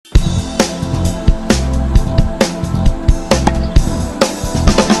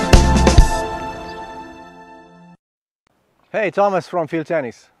Hey, Thomas from Field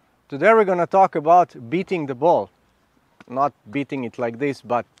Tennis. Today we're going to talk about beating the ball. Not beating it like this,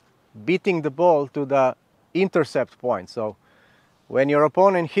 but beating the ball to the intercept point. So when your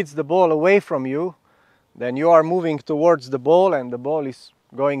opponent hits the ball away from you, then you are moving towards the ball and the ball is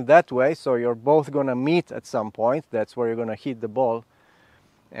going that way. So you're both going to meet at some point. That's where you're going to hit the ball.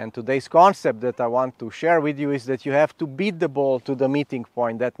 And today's concept that I want to share with you is that you have to beat the ball to the meeting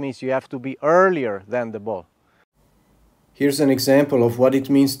point. That means you have to be earlier than the ball. Here's an example of what it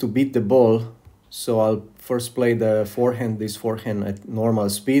means to beat the ball. So I'll first play the forehand, this forehand at normal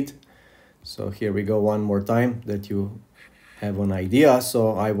speed. So here we go one more time that you have an idea.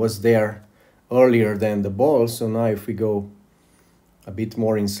 So I was there earlier than the ball. So now if we go a bit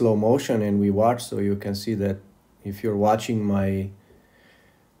more in slow motion and we watch, so you can see that if you're watching my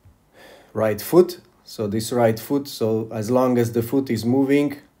right foot, so this right foot, so as long as the foot is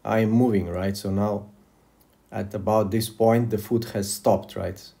moving, I'm moving, right? So now at about this point the foot has stopped,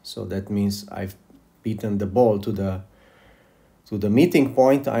 right? So that means I've beaten the ball to the meeting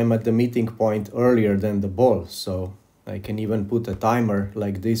point. I'm at the meeting point earlier than the ball. So I can even put a timer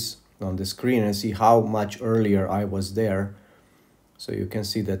like this on the screen and see how much earlier I was there. So you can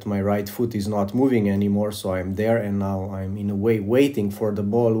see that my right foot is not moving anymore, so I'm there and now I'm in a way waiting for the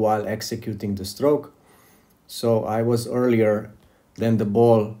ball while executing the stroke. So I was earlier than the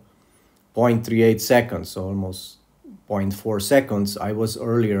ball 0.38 seconds, so almost 0.4 seconds. I was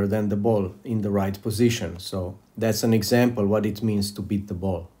earlier than the ball in the right position. So that's an example what it means to beat the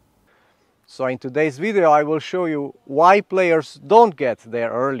ball. So in today's video I will show you why players don't get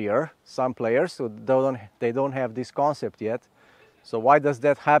there earlier. Some players who don't have this concept yet. So why does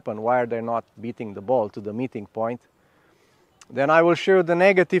that happen? Why are they not beating the ball to the meeting point? Then I will show you the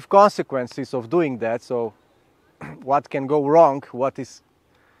negative consequences of doing that. So what can go wrong, what is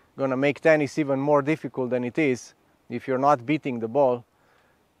going to make tennis even more difficult than it is if you're not beating the ball.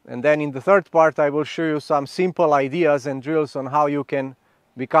 And then in the third part I will show you some simple ideas and drills on how you can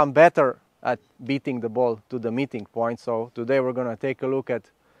become better at beating the ball to the meeting point. So today we're going to take a look at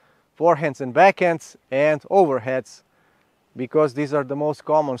forehands and backhands and overheads, because these are the most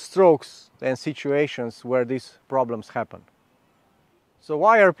common strokes and situations where these problems happen. So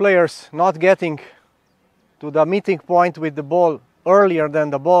why are players not getting to the meeting point with the ball earlier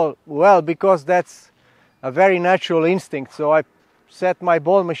than the ball? Well, because that's a very natural instinct. So I set my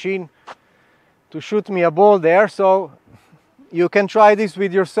ball machine to shoot me a ball there. So you can try this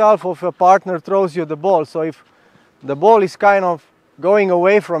with yourself if a partner throws you the ball. So if the ball is kind of going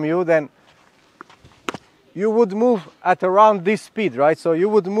away from you, then you would move at around this speed, right? So you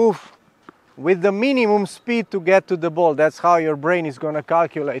would move with the minimum speed to get to the ball. That's how your brain is going to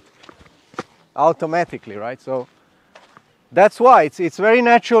calculate automatically, right? So that's why it's very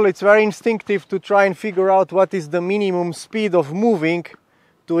natural, it's very instinctive to try and figure out what is the minimum speed of moving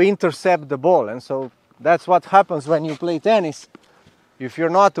to intercept the ball. And so that's what happens when you play tennis. If you're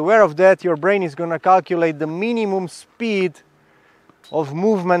not aware of that, your brain is going to calculate the minimum speed of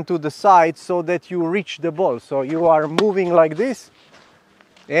movement to the side so that you reach the ball. So you are moving like this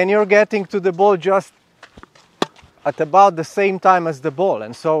and you're getting to the ball just at about the same time as the ball.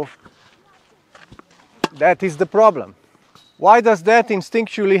 And so that is the problem. Why does that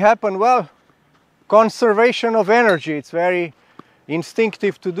instinctually happen? Well, conservation of energy. It's very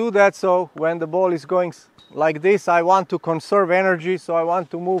instinctive to do that. So when the ball is going like this, I want to conserve energy, so I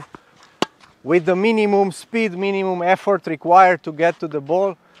want to move with the minimum speed, minimum effort required to get to the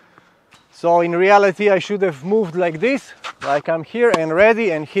ball. So in reality I should have moved like this, like I'm here and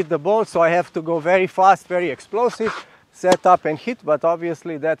ready and hit the ball. So I have to go very fast, very explosive, set up and hit, but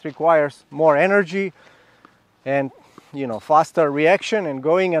obviously that requires more energy and faster reaction and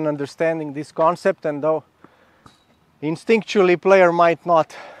going and understanding this concept. And though instinctually player might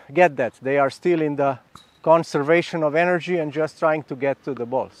not get that, they are still in the conservation of energy and just trying to get to the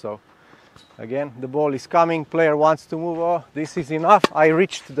ball. So again, the ball is coming, player wants to move. Oh, this is enough, I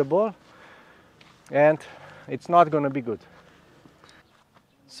reached the ball, and it's not going to be good.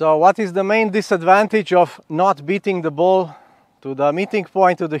 So what is the main disadvantage of not beating the ball to the meeting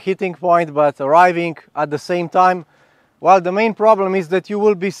point, to the hitting point, but arriving at the same time? Well, the main problem is that you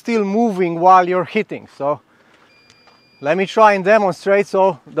will be still moving while you're hitting. So let me try and demonstrate.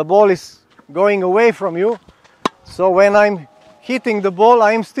 So the ball is going away from you. So when I'm hitting the ball,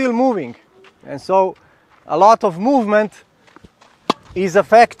 I'm still moving. And so a lot of movement is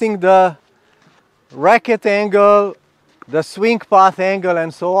affecting the racket angle, the swing path angle,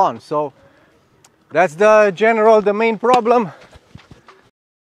 and so on. So that's the main problem.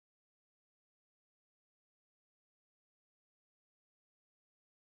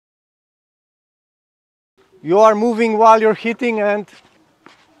 you are moving while you're hitting, and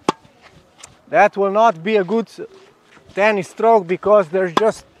that will not be a good tennis stroke because there's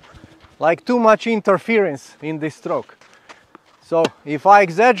just like too much interference in this stroke. So if I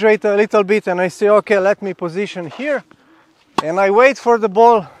exaggerate a little bit and I say, okay, let me position here, and I wait for the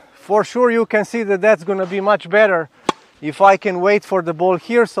ball, for sure you can see that that's going to be much better if I can wait for the ball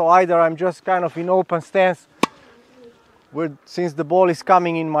here. So either I'm just kind of in open stance since the ball is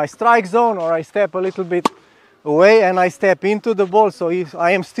coming in my strike zone, or I step a little bit away and I step into the ball. So if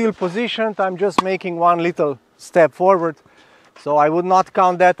I am still positioned, I'm just making one little step forward. So I would not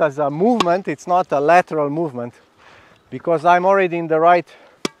count that as a movement. It's not a lateral movement because I'm already in the right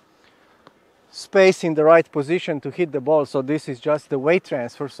space, in the right position to hit the ball. So this is just the weight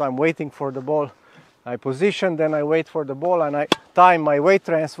transfer. So I'm waiting for the ball. I position, then I wait for the ball and I time my weight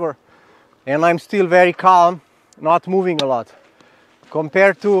transfer, and I'm still very calm, not moving a lot,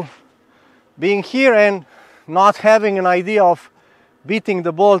 compared to being here and not having an idea of beating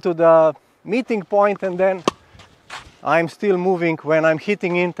the ball to the meeting point, and then I'm still moving when I'm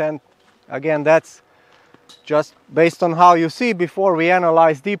hitting it. And again, that's just based on how you see. Before we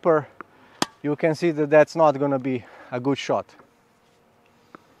analyze deeper, you can see that that's not going to be a good shot.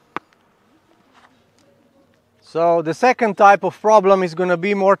 So the second type of problem is going to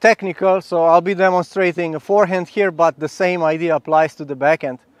be more technical. So I'll be demonstrating a forehand here, but the same idea applies to the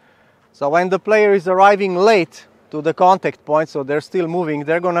backhand. So when the player is arriving late to the contact point, so they're still moving,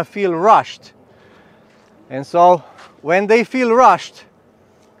 they're going to feel rushed. And so when they feel rushed,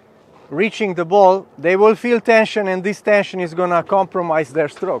 reaching the ball, they will feel tension, and this tension is going to compromise their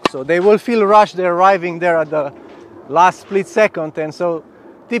stroke. So they will feel rushed, they're arriving there at the last split second, and so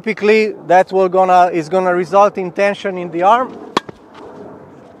typically that is gonna result in tension in the arm,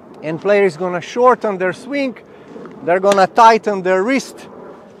 and player is gonna shorten their swing, they're gonna tighten their wrist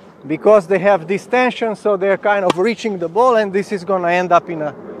because they have this tension, so they're kind of reaching the ball, and this is gonna end up in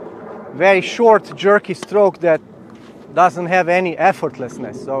a very short, jerky stroke that doesn't have any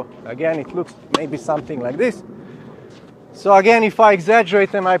effortlessness. So again, it looks maybe something like this. So again, if I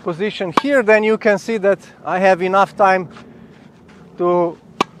exaggerate my position here, then you can see that I have enough time to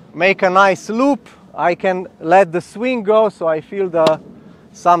make a nice loop. I can let the swing go, so I feel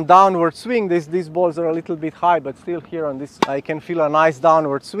some downward swing. These balls are a little bit high, but still here on this, I can feel a nice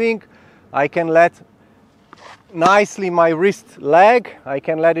downward swing. I can let nicely my wrist lag. I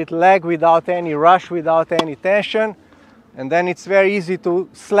can let it lag without any rush, without any tension. And then it's very easy to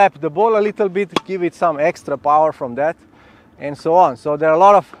slap the ball a little bit, give it some extra power from that, and so on. So there are a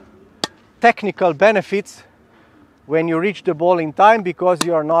lot of technical benefits when you reach the ball in time, because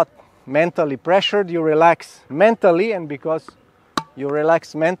you are not mentally pressured, you relax mentally, and because you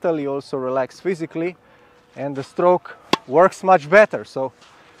relax mentally, you also relax physically, and the stroke works much better. So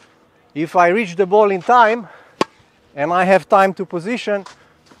if I reach the ball in time and I have time to position,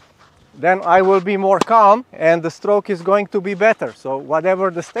 then I will be more calm and the stroke is going to be better. So whatever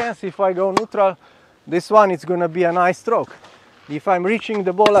the stance, if I go neutral, this one, it's going to be a nice stroke. If I'm reaching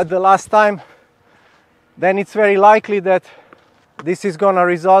the ball at the last time, then it's very likely that this is going to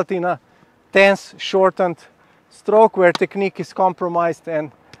result in a tense, shortened stroke where technique is compromised,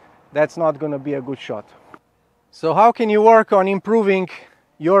 and that's not going to be a good shot. So how can you work on improving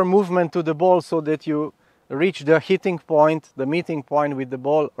your movement to the ball so that you reach the hitting point, the meeting point with the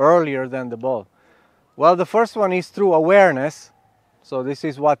ball earlier than the ball? Well, the first one is through awareness. So this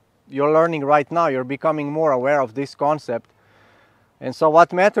is what you're learning right now. You're becoming more aware of this concept. And so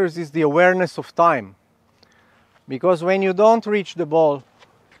what matters is the awareness of time. Because when you don't reach the ball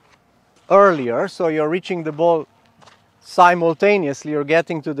earlier, so you're reaching the ball simultaneously, you're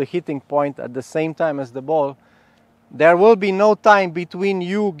getting to the hitting point at the same time as the ball, there will be no time between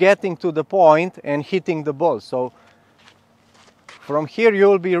you getting to the point and hitting the ball. So from here you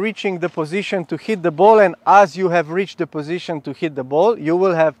will be reaching the position to hit the ball, and as you have reached the position to hit the ball, you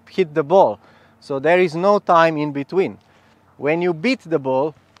will have hit the ball. So there is no time in between. When you beat the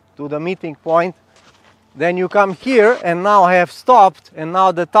ball to the meeting point, then you come here, and now I have stopped, and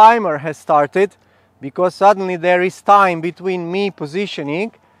now the timer has started, because suddenly there is time between me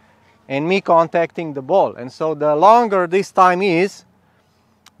positioning and me contacting the ball. And so the longer this time is,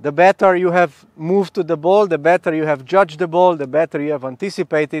 the better you have moved to the ball, the better you have judged the ball, the better you have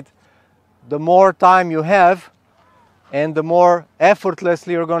anticipated, the more time you have, and the more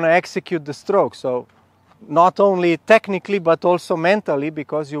effortlessly you're going to execute the stroke. So not only technically, but also mentally,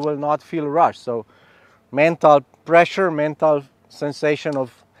 because you will not feel rushed. So mental pressure, mental sensation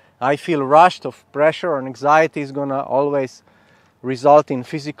of I feel rushed, of pressure or anxiety, is going to always result in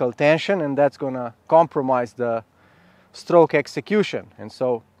physical tension, and that's going to compromise the stroke execution. And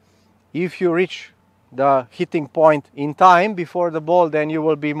so if you reach the hitting point in time before the ball, then you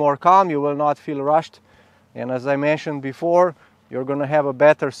will be more calm, you will not feel rushed. And as I mentioned before, you're going to have a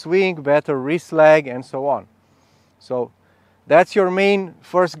better swing, better wrist lag, and so on. So that's your main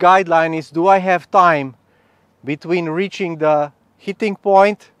first guideline, is do I have time between reaching the hitting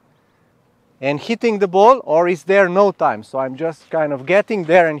point and hitting the ball, or is there no time? So I'm just kind of getting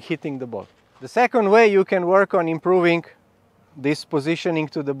there and hitting the ball. The second way you can work on improving this positioning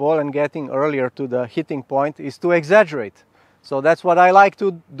to the ball and getting earlier to the hitting point is to exaggerate. So that's what I like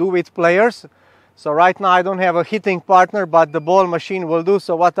to do with players. So right now I don't have a hitting partner, but the ball machine will do.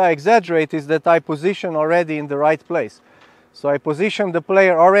 So what I exaggerate is that I position already in the right place. So I position the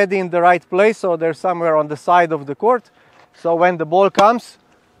player already in the right place, so they're somewhere on the side of the court. So when the ball comes,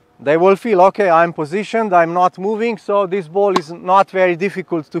 they will feel, okay, I'm positioned, I'm not moving, so this ball is not very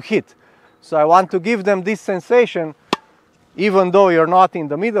difficult to hit. So I want to give them this sensation, even though you're not in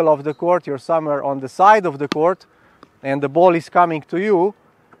the middle of the court, you're somewhere on the side of the court, and the ball is coming to you,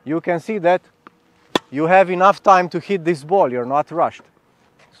 you can see that you have enough time to hit this ball, you're not rushed.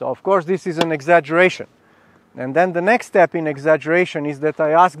 So of course this is an exaggeration. And then the next step in exaggeration is that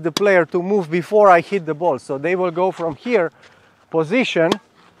I ask the player to move before I hit the ball. So they will go from here, position,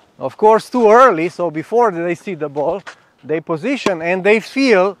 of course too early, so before they see the ball, they position and they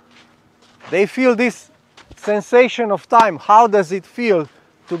feel this sensation of time. How does it feel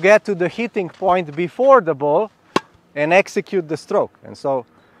to get to the hitting point before the ball and execute the stroke? And so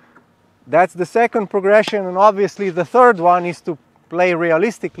that's the second progression, and obviously the third one is to play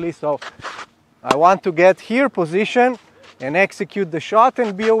realistically. So I want to get here, position, and execute the shot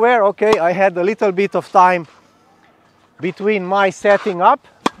and be aware, okay, I had a little bit of time between my setting up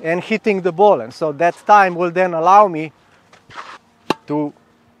and hitting the ball. And so that time will then allow me to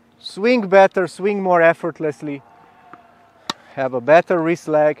swing better, swing more effortlessly, have a better wrist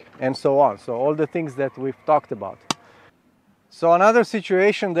lag, and so on. So all the things that we've talked about. So another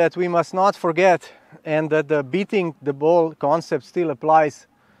situation that we must not forget, and that the beating the ball concept still applies,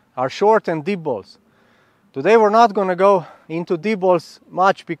 are short and deep balls. Today we're not going to go into deep balls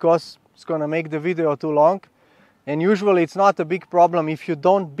much because it's going to make the video too long, and usually it's not a big problem if you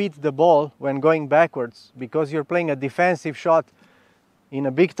don't beat the ball when going backwards, because you're playing a defensive shot in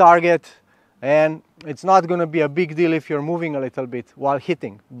a big target, and it's not going to be a big deal if you're moving a little bit while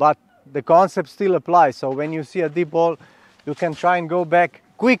hitting. But the concept still applies. So when you see a deep ball, you can try and go back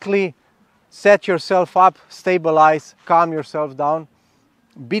quickly, set yourself up, stabilize, calm yourself down,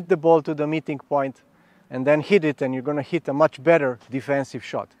 beat the ball to the meeting point, and then hit it, and you're going to hit a much better defensive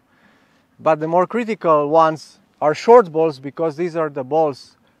shot. But the more critical ones are short balls, because these are the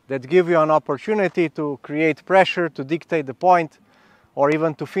balls that give you an opportunity to create pressure, to dictate the point, or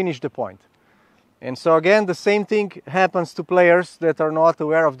even to finish the point. And so again, the same thing happens to players that are not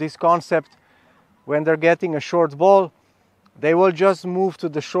aware of this concept. When they're getting a short ball, they will just move to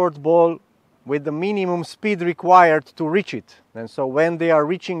the short ball with the minimum speed required to reach it. And so when they are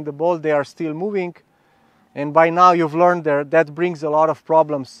reaching the ball, they are still moving. And by now you've learned that brings a lot of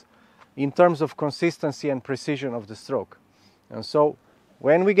problems in terms of consistency and precision of the stroke. And so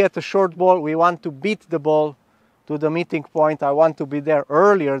when we get a short ball, we want to beat the ball to the meeting point. I want to be there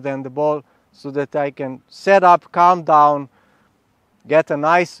earlier than the ball so that I can set up, calm down, get a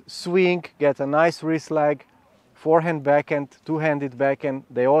nice swing, get a nice wrist lag, forehand, backhand, two-handed backhand.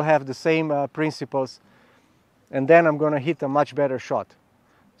 They all have the same principles. And then I'm going to hit a much better shot.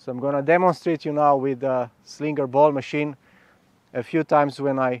 So I'm going to demonstrate you now with the Slinger ball machine a few times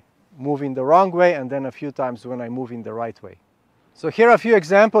when I move in the wrong way, and then a few times when I move in the right way. So here are a few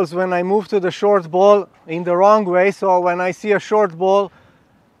examples when I move to the short ball in the wrong way. So when I see a short ball,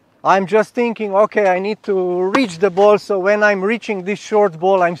 I'm just thinking, okay, I need to reach the ball. So when I'm reaching this short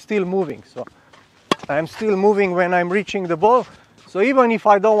ball, I'm still moving. So I'm still moving when I'm reaching the ball. So even if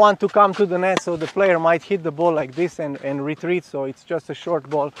I don't want to come to the net, so the player might hit the ball like this and retreat. So it's just a short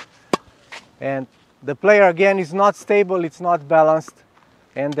ball. And the player again is not stable, it's not balanced,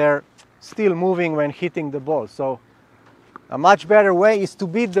 and they're still moving when hitting the ball. So a much better way is to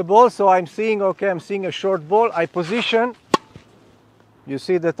beat the ball. So I'm seeing, okay, I'm seeing a short ball. I position. You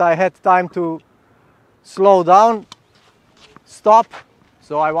see that I had time to slow down, stop.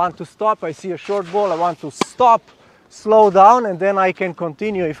 So I want to stop. I see a short ball. I want to stop, slow down, and then I can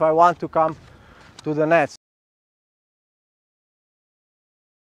continue if I want to come to the net.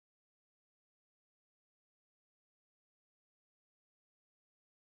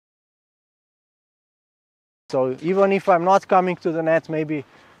 So even if I'm not coming to the net, maybe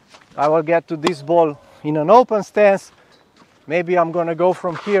I will get to this ball in an open stance. Maybe I'm going to go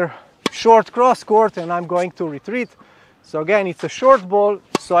from here short cross court and I'm going to retreat. So again, it's a short ball,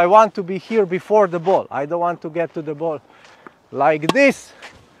 so I want to be here before the ball. I don't want to get to the ball like this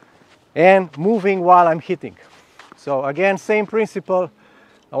and moving while I'm hitting. So again, same principle.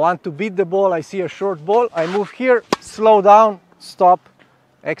 I want to beat the ball, I see a short ball, I move here, slow down, stop,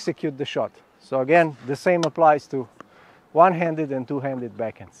 execute the shot. So again, the same applies to one-handed and two-handed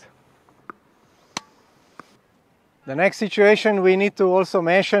backhands. The next situation we need to also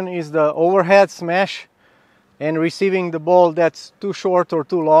mention is the overhead smash and receiving the ball that's too short or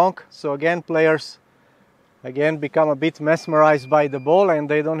too long. So again, players become a bit mesmerized by the ball and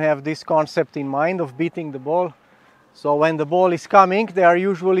they don't have this concept in mind of beating the ball. So when the ball is coming, they are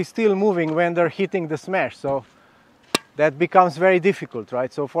usually still moving when they're hitting the smash. So that becomes very difficult,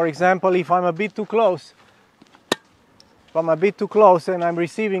 right? So for example, if I'm a bit too close, and I'm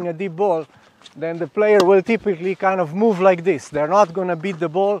receiving a deep ball, then the player will typically kind of move like this. They're not going to beat the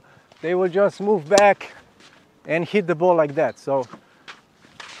ball. They will just move back and hit the ball like that. So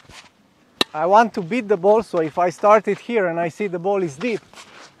I want to beat the ball. So if I start it here and I see the ball is deep,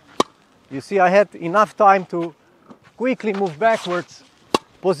 you see I had enough time to quickly move backwards,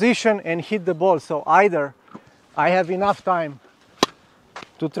 position and hit the ball. So either I have enough time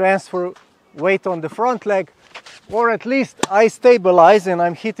to transfer weight on the front leg, or at least I stabilize and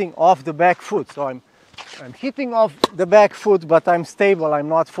I'm hitting off the back foot. So I'm hitting off the back foot, but I'm stable, I'm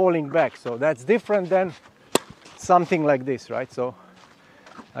not falling back. So that's different than something like this, right? So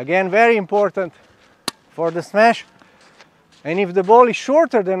again, very important for the smash. And if the ball is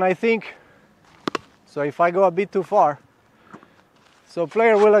shorter than I think, so if I go a bit too far, so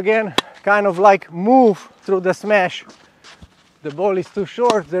player will again kind of like move through the smash. The ball is too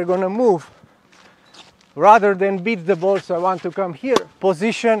short, they're gonna move rather than beat the ball. So I want to come here,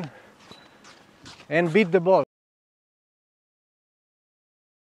 position and beat the ball.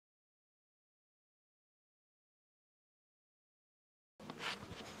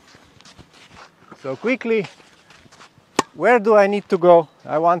 So quickly, where do I need to go?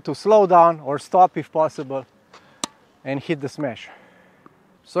 I want to slow down or stop if possible and hit the smash.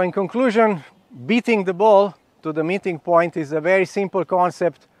 So in conclusion, beating the ball to the meeting point is a very simple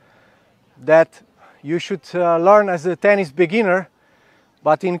concept that you should learn as a tennis beginner,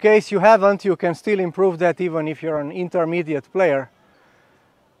 but in case you haven't, you can still improve that even if you're an intermediate player.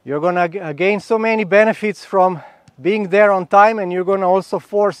 You're gonna gain so many benefits from being there on time, and you're gonna also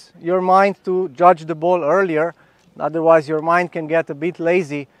force your mind to judge the ball earlier. Otherwise your mind can get a bit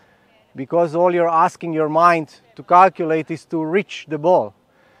lazy because all you're asking your mind to calculate is to reach the ball.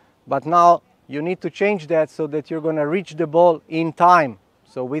 But now you need to change that so that you're gonna reach the ball in time,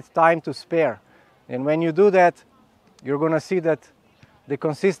 so with time to spare. And when you do that, you're going to see that the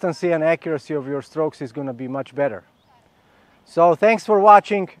consistency and accuracy of your strokes is going to be much better. So thanks for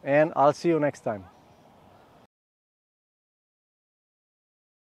watching, and I'll see you next time.